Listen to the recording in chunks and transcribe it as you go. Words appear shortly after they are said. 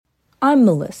I'm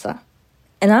Melissa,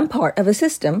 and I'm part of a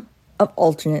system of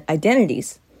alternate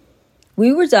identities.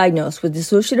 We were diagnosed with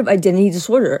dissociative identity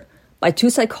disorder by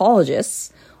two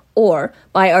psychologists or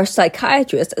by our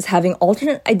psychiatrist as having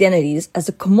alternate identities as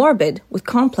a comorbid with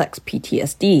complex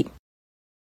PTSD.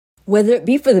 Whether it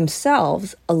be for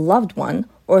themselves, a loved one,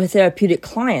 or a therapeutic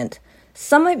client,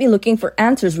 some might be looking for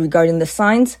answers regarding the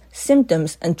signs,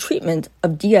 symptoms, and treatment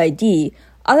of DID,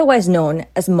 otherwise known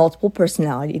as multiple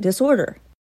personality disorder.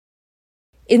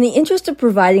 In the interest of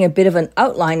providing a bit of an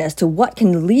outline as to what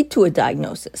can lead to a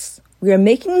diagnosis, we are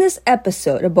making this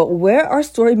episode about where our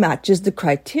story matches the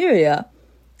criteria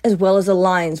as well as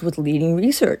aligns with leading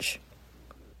research.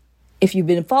 If you've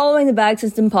been following the Bag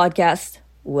System podcast,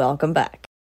 welcome back.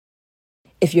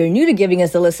 If you're new to giving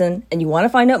us a listen and you want to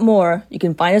find out more, you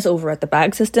can find us over at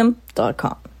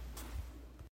thebagsystem.com.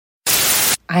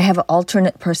 I have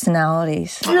alternate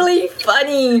personalities. Really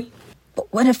funny.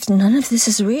 But what if none of this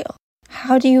is real?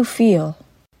 How do you feel?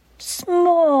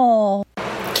 Small.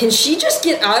 Can she just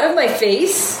get out of my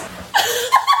face?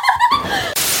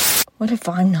 What if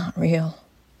I'm not real?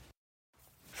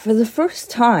 For the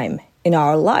first time in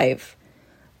our life,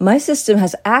 my system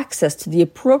has access to the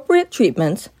appropriate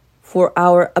treatment for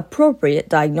our appropriate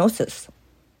diagnosis.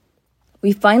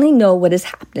 We finally know what is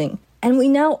happening, and we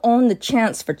now own the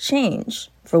chance for change,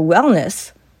 for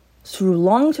wellness, through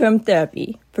long-term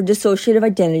therapy for dissociative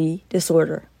identity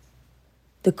disorder.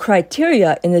 The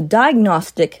criteria in the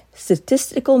Diagnostic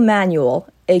Statistical Manual,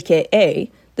 aka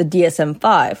the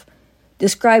DSM-5,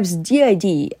 describes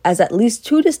DID as at least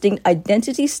two distinct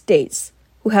identity states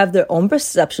who have their own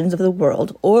perceptions of the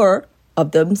world or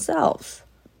of themselves.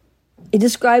 It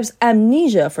describes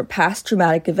amnesia for past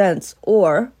traumatic events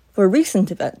or for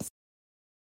recent events.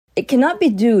 It cannot be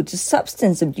due to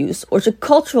substance abuse or to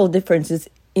cultural differences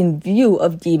in view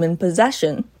of demon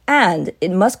possession, and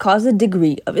it must cause a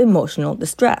degree of emotional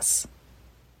distress.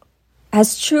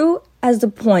 As true as the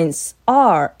points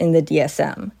are in the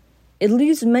DSM, it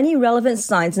leaves many relevant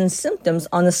signs and symptoms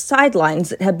on the sidelines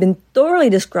that have been thoroughly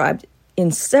described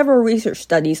in several research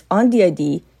studies on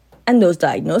DID and those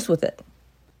diagnosed with it.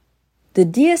 The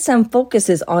DSM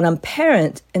focuses on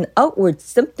apparent and outward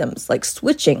symptoms like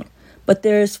switching, but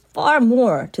there is far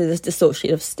more to this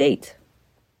dissociative state.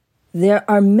 There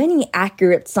are many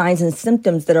accurate signs and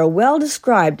symptoms that are well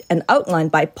described and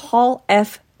outlined by Paul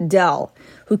F. Dell,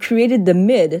 who created the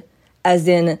MID, as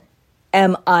in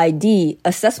MID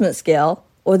assessment scale,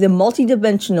 or the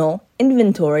multidimensional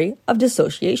inventory of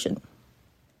dissociation.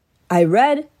 I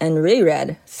read and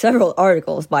reread several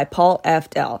articles by Paul F.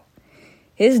 Dell.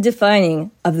 His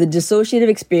defining of the dissociative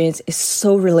experience is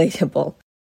so relatable.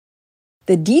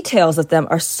 The details of them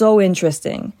are so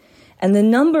interesting, and the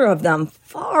number of them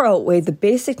far outweigh the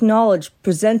basic knowledge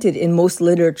presented in most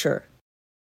literature.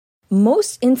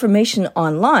 Most information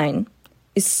online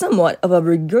is somewhat of a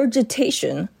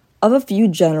regurgitation of a few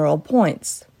general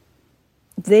points.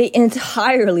 They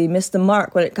entirely miss the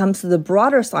mark when it comes to the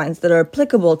broader signs that are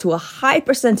applicable to a high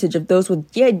percentage of those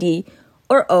with DID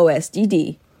or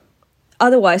OSDD,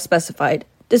 otherwise specified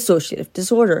dissociative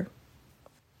disorder.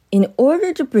 In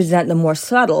order to present the more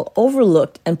subtle,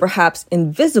 overlooked, and perhaps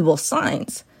invisible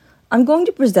signs, I'm going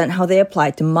to present how they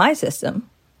apply to my system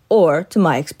or to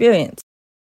my experience.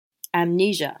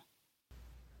 Amnesia.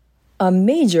 A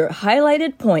major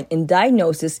highlighted point in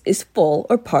diagnosis is full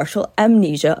or partial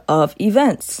amnesia of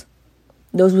events.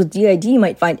 Those with DID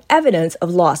might find evidence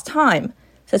of lost time,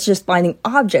 such as finding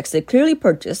objects they clearly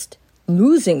purchased,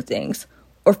 losing things,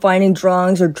 or finding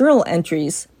drawings or journal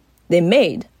entries they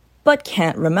made but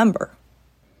can't remember.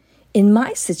 In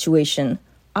my situation,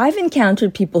 I've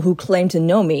encountered people who claim to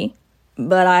know me,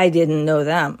 but I didn't know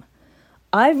them.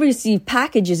 I've received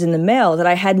packages in the mail that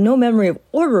I had no memory of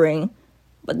ordering,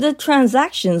 but the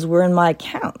transactions were in my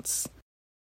accounts.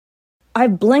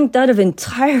 I've blanked out of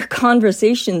entire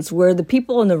conversations where the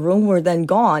people in the room were then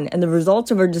gone and the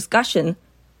results of our discussion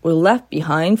were left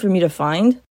behind for me to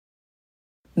find.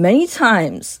 Many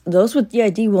times, those with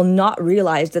DID will not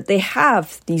realize that they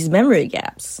have these memory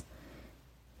gaps.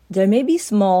 There may be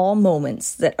small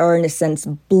moments that are in a sense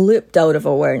blipped out of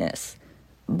awareness,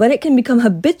 but it can become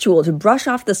habitual to brush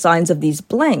off the signs of these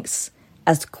blanks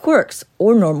as quirks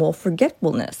or normal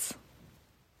forgetfulness.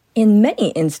 In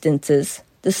many instances,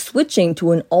 the switching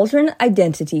to an alternate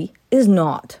identity is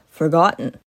not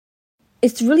forgotten.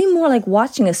 It's really more like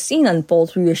watching a scene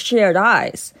unfold through your shared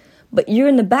eyes, but you're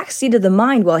in the back seat of the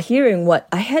mind while hearing what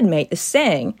a headmate is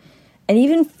saying, and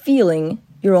even feeling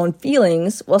your own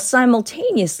feelings while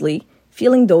simultaneously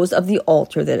feeling those of the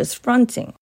alter that is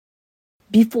fronting.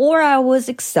 Before I was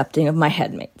accepting of my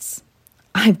headmates,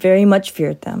 I very much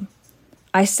feared them.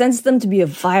 I sensed them to be a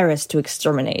virus to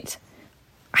exterminate.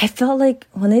 I felt like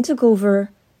when they took over,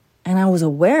 and I was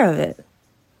aware of it,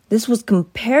 this was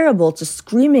comparable to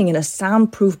screaming in a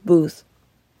soundproof booth.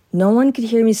 No one could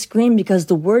hear me scream because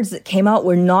the words that came out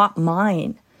were not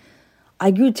mine.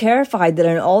 I grew terrified that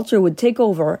an alter would take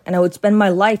over and I would spend my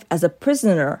life as a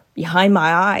prisoner behind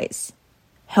my eyes,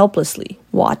 helplessly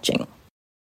watching.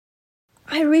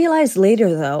 I realized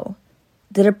later, though,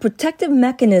 that a protective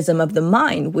mechanism of the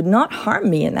mind would not harm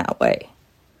me in that way.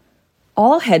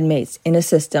 All headmates in a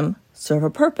system serve a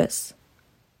purpose.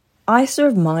 I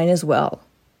serve mine as well.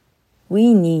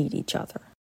 We need each other.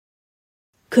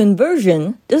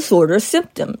 Conversion disorder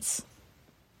symptoms.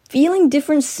 Feeling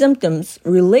different symptoms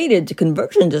related to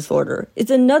conversion disorder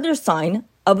is another sign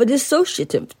of a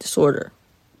dissociative disorder.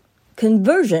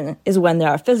 Conversion is when there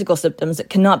are physical symptoms that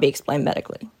cannot be explained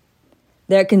medically.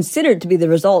 They are considered to be the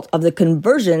result of the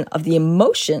conversion of the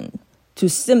emotion to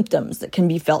symptoms that can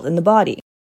be felt in the body.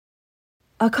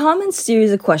 A common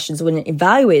series of questions when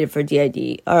evaluated for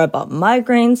DID are about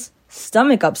migraines,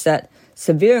 stomach upset,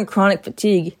 severe and chronic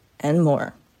fatigue, and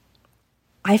more.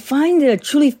 I find that a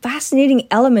truly fascinating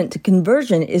element to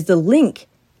conversion is the link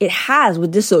it has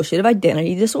with dissociative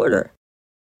identity disorder.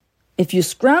 If you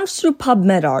scrounge through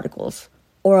PubMed articles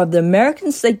or of the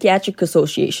American Psychiatric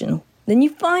Association, then you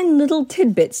find little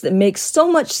tidbits that make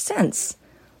so much sense,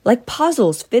 like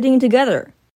puzzles fitting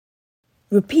together.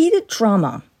 Repeated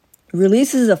trauma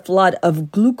releases a flood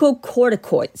of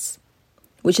glucocorticoids,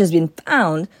 which has been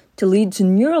found to lead to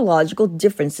neurological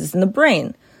differences in the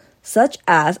brain, such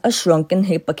as a shrunken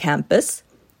hippocampus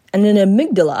and an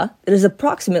amygdala that is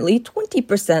approximately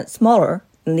 20% smaller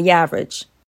than the average.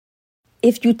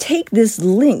 If you take this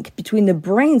link between the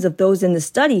brains of those in the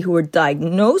study who were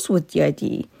diagnosed with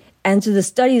DID and to the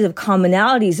studies of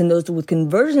commonalities in those with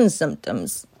conversion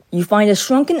symptoms, you find a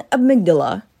shrunken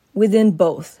amygdala within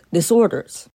both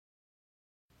disorders.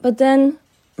 But then,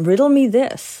 riddle me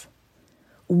this.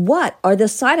 What are the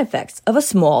side effects of a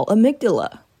small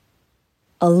amygdala?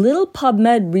 A little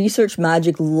PubMed research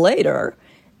magic later,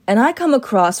 and I come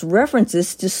across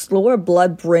references to slower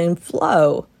blood-brain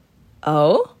flow.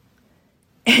 Oh?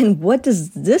 And what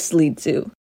does this lead to?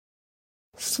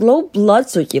 Slow blood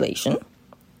circulation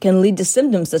can lead to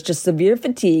symptoms such as severe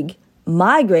fatigue,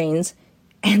 migraines,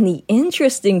 and the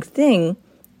interesting thing,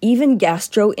 even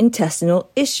gastrointestinal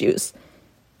issues,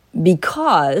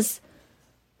 because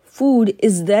food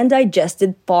is then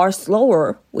digested far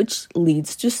slower, which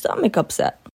leads to stomach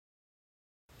upset.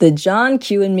 The John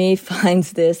Q in me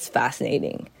finds this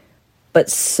fascinating, but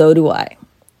so do I.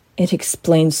 It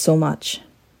explains so much.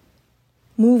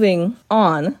 Moving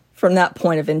on from that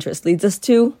point of interest leads us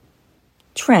to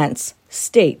trance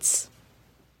states.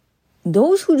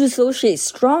 Those who dissociate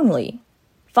strongly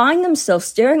find themselves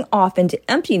staring off into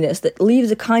emptiness that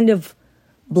leaves a kind of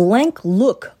blank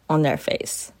look on their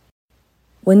face.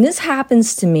 When this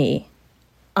happens to me,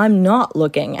 I'm not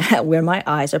looking at where my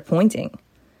eyes are pointing.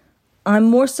 I'm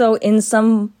more so in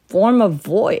some form of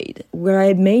void where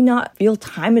I may not feel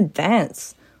time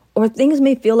advance, or things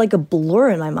may feel like a blur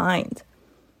in my mind.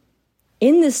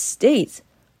 In this state,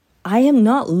 I am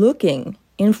not looking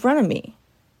in front of me.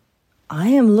 I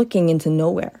am looking into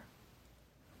nowhere.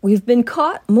 We've been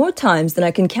caught more times than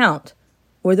I can count,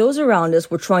 where those around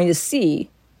us were trying to see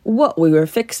what we were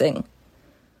fixing.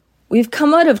 We've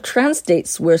come out of trance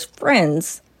states where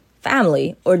friends,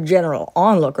 family, or general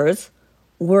onlookers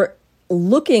were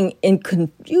looking in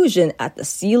confusion at the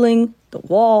ceiling, the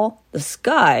wall, the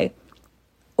sky,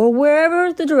 or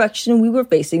wherever the direction we were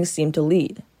facing seemed to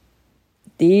lead.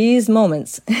 These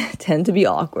moments tend to be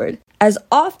awkward, as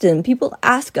often people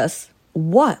ask us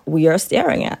what we are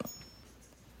staring at.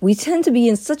 We tend to be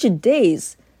in such a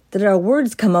daze that our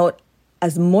words come out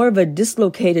as more of a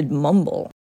dislocated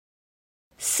mumble.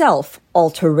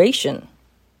 Self-alteration.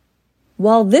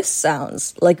 While this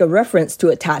sounds like a reference to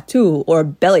a tattoo or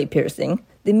belly piercing,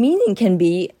 the meaning can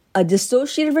be a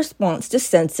dissociative response to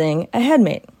sensing a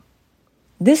headmate.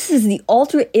 This is the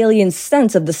alter alien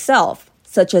sense of the self,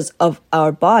 such as of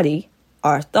our body,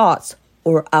 our thoughts,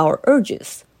 or our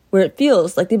urges, where it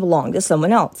feels like they belong to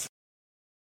someone else.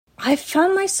 I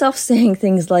found myself saying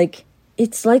things like,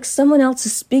 "It's like someone else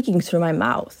is speaking through my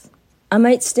mouth." I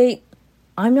might state,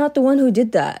 "I'm not the one who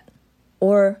did that,"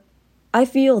 or "I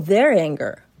feel their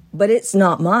anger, but it's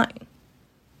not mine,"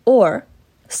 or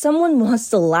 "Someone wants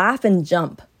to laugh and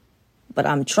jump, but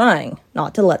I'm trying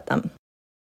not to let them."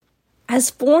 As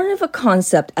foreign of a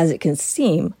concept as it can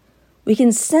seem, we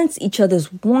can sense each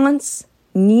other's wants,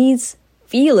 needs,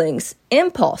 feelings,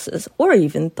 impulses, or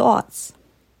even thoughts.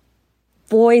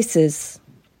 Voices.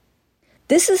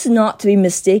 This is not to be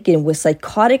mistaken with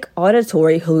psychotic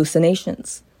auditory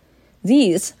hallucinations.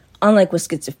 These, unlike with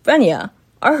schizophrenia,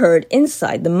 are heard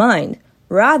inside the mind,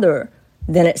 rather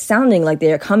than it sounding like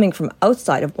they are coming from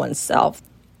outside of oneself.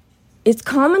 It's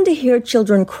common to hear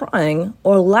children crying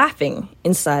or laughing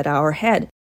inside our head.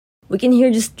 We can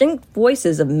hear distinct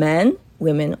voices of men,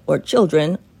 women, or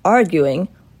children arguing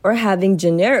or having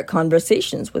generic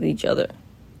conversations with each other.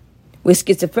 With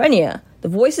schizophrenia, the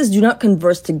voices do not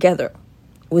converse together.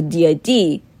 With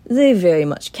DID, they very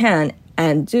much can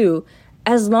and do,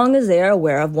 as long as they are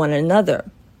aware of one another.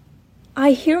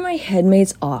 I hear my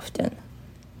headmates often.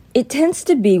 It tends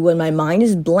to be when my mind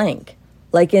is blank,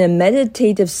 like in a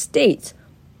meditative state,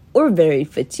 or very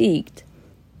fatigued.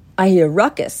 I hear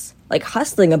ruckus, like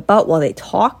hustling about while they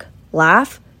talk,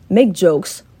 laugh, make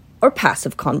jokes, or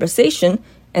passive conversation,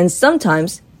 and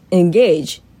sometimes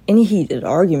engage in heated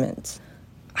arguments.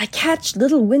 I catch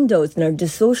little windows in our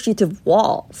dissociative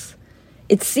walls.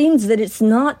 It seems that it's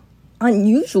not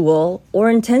unusual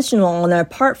or intentional on our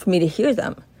part for me to hear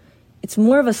them. It's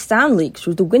more of a sound leak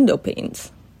through the window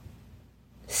panes.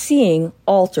 Seeing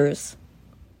alters.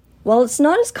 While it's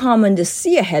not as common to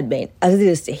see a headmate as it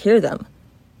is to hear them,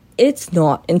 it's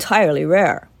not entirely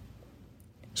rare.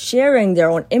 Sharing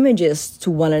their own images to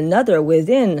one another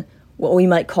within what we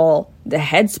might call the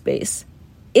headspace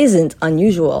isn't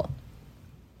unusual.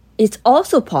 It's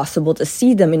also possible to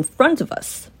see them in front of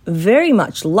us, very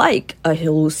much like a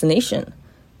hallucination,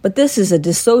 but this is a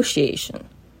dissociation.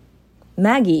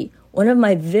 Maggie, one of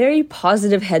my very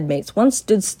positive headmates, once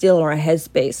stood still in our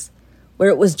headspace, where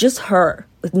it was just her,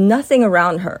 with nothing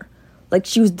around her, like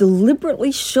she was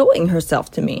deliberately showing herself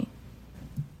to me.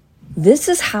 This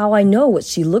is how I know what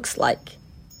she looks like,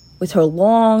 with her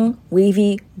long,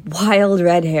 wavy, wild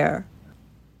red hair.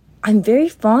 I'm very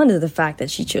fond of the fact that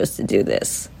she chose to do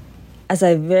this, as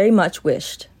I very much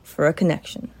wished for a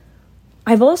connection.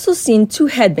 I've also seen two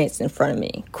headmates in front of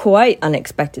me, quite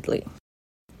unexpectedly,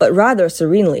 but rather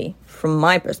serenely from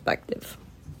my perspective.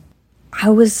 I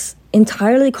was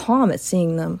entirely calm at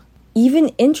seeing them,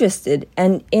 even interested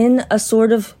and in a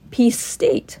sort of peace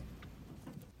state.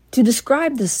 To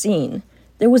describe the scene,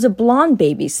 there was a blonde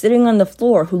baby sitting on the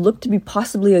floor who looked to be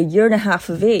possibly 1.5 years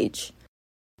of age.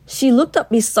 She looked up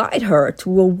beside her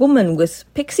to a woman with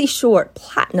pixie-short,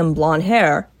 platinum blonde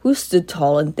hair who stood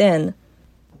tall and thin.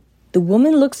 The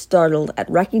woman looked startled at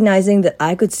recognizing that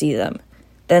I could see them,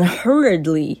 then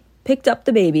hurriedly picked up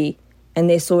the baby, and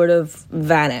they sort of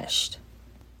vanished.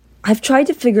 I've tried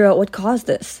to figure out what caused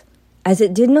this, as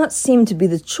it did not seem to be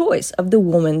the choice of the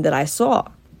woman that I saw.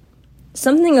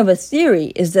 Something of a theory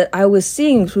is that I was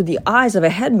seeing through the eyes of a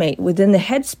headmate within the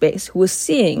headspace who was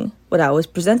seeing what I was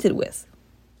presented with.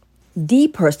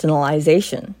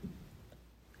 Depersonalization.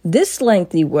 This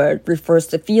lengthy word refers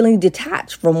to feeling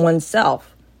detached from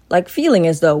oneself, like feeling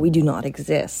as though we do not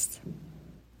exist.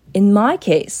 In my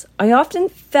case, I often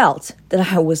felt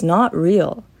that I was not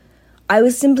real. I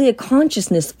was simply a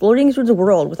consciousness floating through the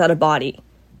world without a body.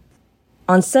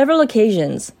 On several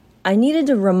occasions, I needed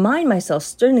to remind myself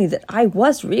sternly that I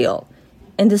was real,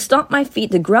 and to stomp my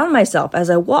feet to ground myself as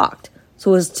I walked,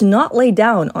 so as to not lay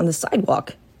down on the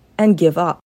sidewalk and give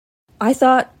up. I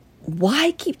thought,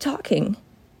 why keep talking?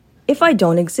 If I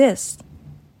don't exist,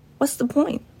 what's the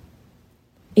point?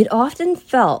 It often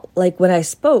felt like when I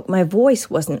spoke, my voice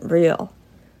wasn't real.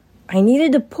 I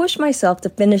needed to push myself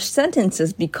to finish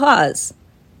sentences because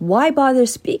why bother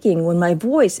speaking when my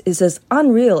voice is as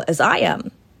unreal as I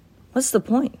am? What's the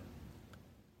point?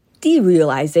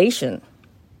 Derealization.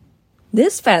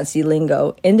 This fancy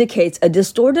lingo indicates a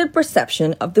distorted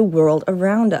perception of the world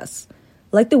around us,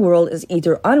 like the world is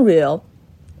either unreal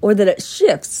or that it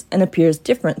shifts and appears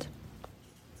different.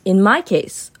 In my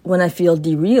case, when I feel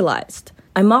derealized,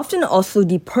 I'm often also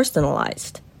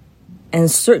depersonalized and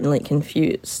certainly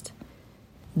confused.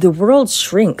 The world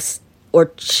shrinks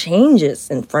or changes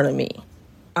in front of me.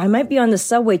 I might be on the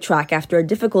subway track after a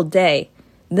difficult day.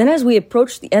 Then as we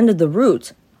approach the end of the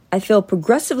route, I feel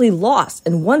progressively lost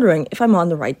and wondering if I'm on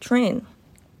the right train.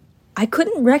 I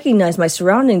couldn't recognize my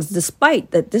surroundings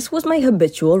despite that this was my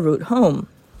habitual route home.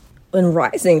 When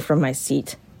rising from my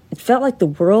seat, it felt like the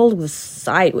world was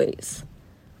sideways.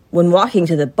 When walking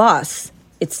to the bus,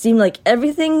 it seemed like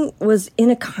everything was in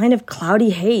a kind of cloudy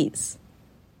haze.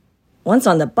 Once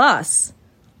on the bus,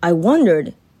 I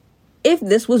wondered if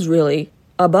this was really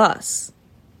a bus.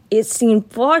 It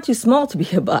seemed far too small to be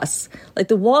a bus, like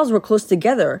the walls were close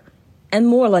together, and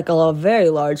more like a very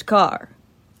large car.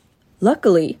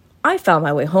 Luckily, I found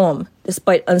my way home,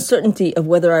 despite uncertainty of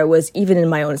whether I was even in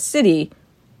my own city,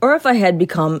 or if I had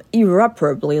become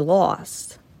irreparably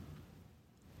lost.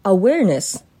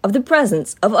 Awareness of the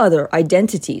presence of other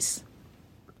identities.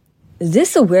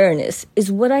 This awareness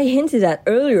is what I hinted at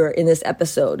earlier in this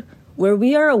episode, where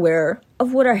we are aware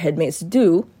of what our headmates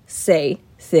do, say,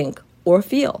 think, or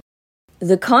feel.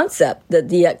 The concept that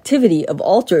the activity of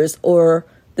alters or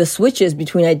the switches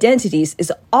between identities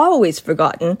is always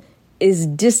forgotten is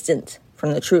distant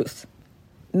from the truth.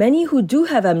 Many who do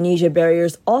have amnesia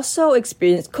barriers also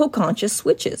experience co-conscious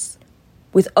switches.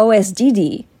 With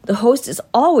OSDD, the host is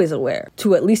always aware,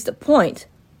 to at least a point,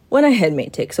 when a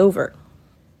headmate takes over.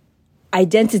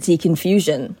 Identity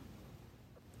confusion.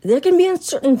 There can be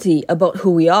uncertainty about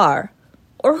who we are,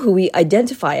 or who we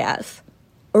identify as,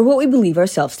 or what we believe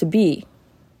ourselves to be.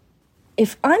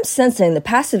 If I'm sensing the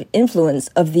passive influence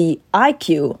of the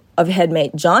IQ of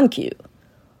headmate John Q,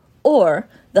 or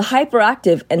the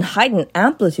hyperactive and heightened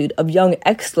amplitude of young !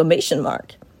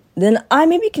 Then I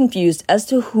may be confused as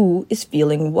to who is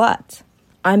feeling what.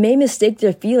 I may mistake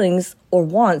their feelings or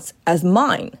wants as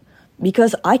mine,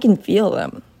 because I can feel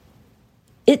them.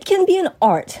 It can be an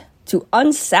art to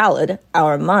unsalad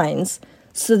our minds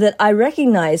so that I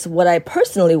recognize what I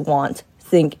personally want,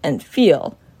 think, and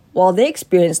feel, while they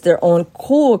experience their own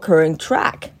co-occurring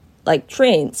track, like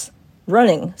trains,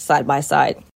 running side by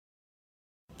side.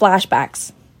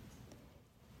 Flashbacks.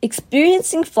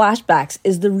 Experiencing flashbacks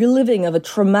is the reliving of a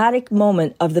traumatic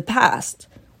moment of the past,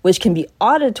 which can be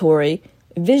auditory,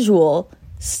 visual,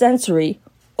 sensory,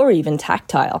 or even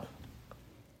tactile.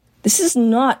 This is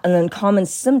not an uncommon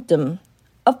symptom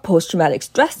of post-traumatic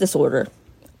stress disorder,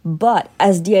 but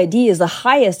as DID is the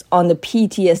highest on the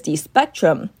PTSD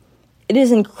spectrum, it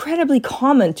is incredibly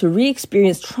common to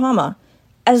re-experience trauma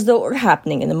as though it were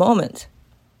happening in the moment.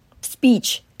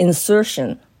 Speech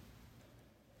insertion.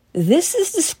 This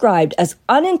is described as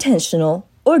unintentional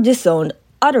or disowned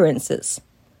utterances.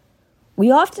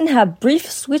 We often have brief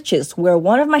switches where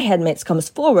one of my headmates comes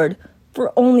forward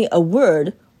for only a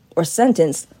word or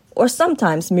sentence, or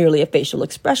sometimes merely a facial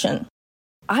expression.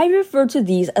 I refer to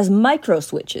these as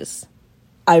micro-switches.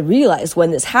 I realize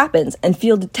when this happens and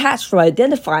feel detached from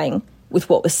identifying with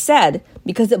what was said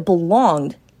because it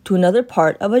belonged to another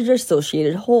part of a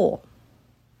dissociated whole.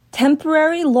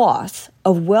 Temporary loss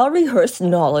of well-rehearsed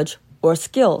knowledge or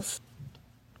skills.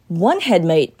 One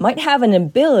headmate might have an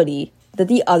ability that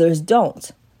the others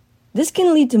don't. This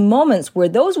can lead to moments where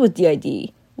those with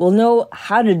DID will know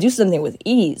how to do something with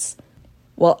ease,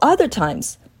 while other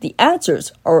times the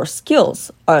answers or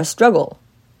skills are a struggle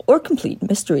or complete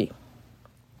mystery.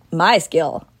 My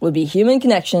skill would be human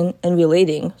connection and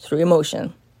relating through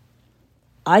emotion.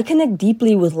 I connect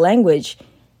deeply with language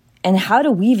and how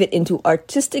to weave it into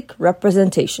artistic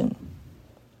representation.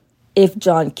 If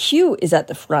John Q is at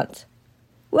the front,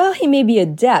 while he may be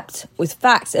adept with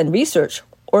facts and research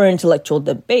or intellectual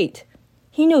debate,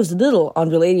 he knows little on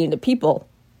relating to people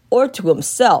or to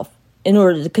himself in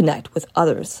order to connect with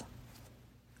others.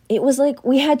 It was like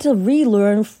we had to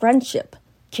relearn friendship,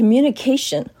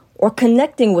 communication, or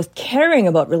connecting with caring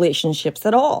about relationships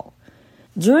at all.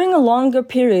 During a longer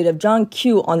period of John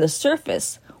Q on the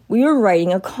surface, we were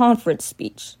writing a conference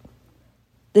speech.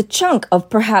 The chunk of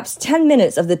perhaps 10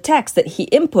 minutes of the text that he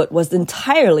input was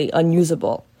entirely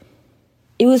unusable.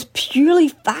 It was purely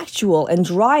factual and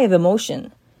dry of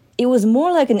emotion. It was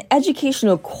more like an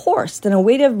educational course than a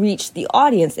way to reach the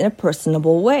audience in a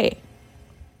personable way.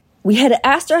 We had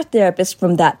asked our therapist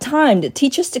from that time to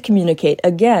teach us to communicate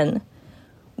again.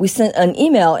 We sent an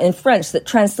email in French that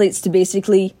translates to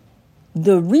basically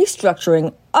the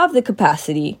restructuring of the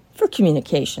capacity for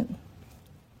communication.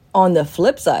 On the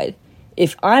flip side,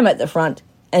 if I'm at the front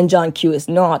and John Q is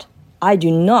not, I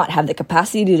do not have the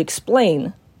capacity to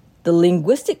explain the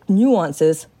linguistic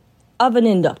nuances of an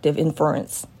inductive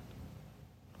inference.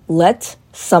 Let's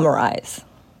summarize.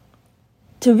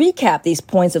 To recap these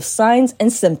points of signs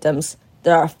and symptoms,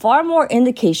 there are far more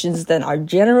indications than are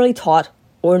generally taught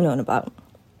or known about.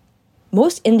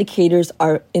 Most indicators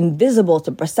are invisible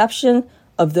to perception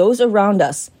of those around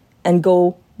us and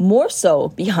go more so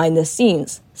behind the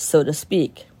scenes, so to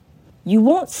speak. You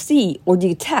won't see or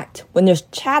detect when there's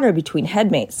chatter between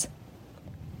headmates.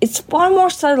 It's far more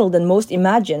subtle than most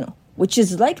imagine, which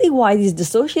is likely why these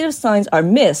dissociative signs are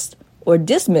missed or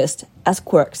dismissed as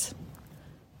quirks.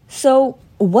 So,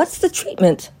 what's the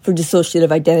treatment for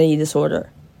dissociative identity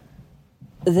disorder?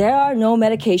 There are no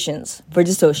medications for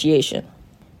dissociation.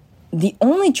 The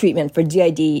only treatment for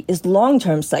DID is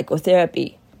long-term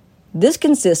psychotherapy. This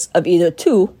consists of either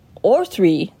 2 or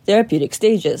 3 therapeutic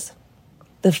stages.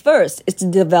 The first is to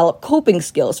develop coping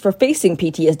skills for facing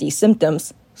PTSD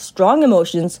symptoms, strong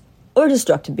emotions, or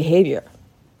destructive behavior.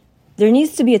 There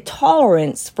needs to be a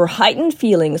tolerance for heightened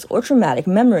feelings or traumatic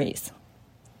memories.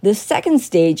 The second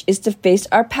stage is to face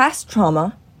our past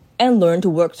trauma and learn to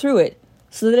work through it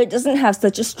so that it doesn't have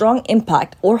such a strong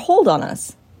impact or hold on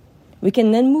us. We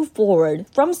can then move forward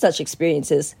from such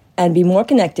experiences and be more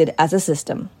connected as a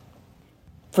system.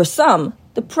 For some,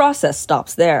 the process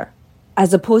stops there,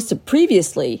 as opposed to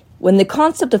previously, when the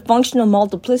concept of functional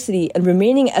multiplicity and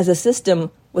remaining as a system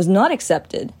was not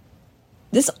accepted.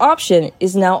 This option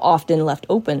is now often left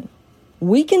open.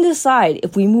 We can decide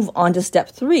if we move on to step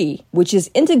 3, which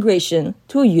is integration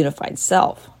to a unified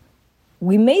self.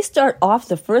 We may start off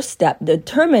the first step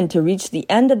determined to reach the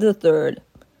end of the third,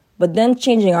 but then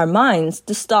changing our minds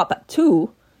to stop at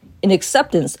 2 in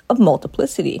acceptance of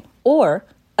multiplicity. Or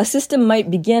a system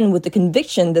might begin with the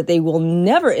conviction that they will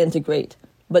never integrate,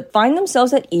 but find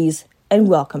themselves at ease and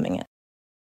welcoming it.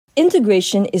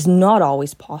 Integration is not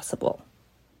always possible.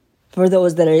 For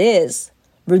those that it is,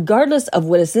 regardless of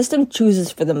what a system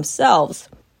chooses for themselves,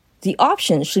 the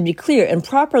options should be clear and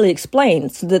properly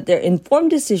explained so that their informed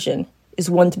decision is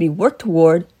one to be worked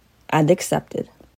toward and accepted.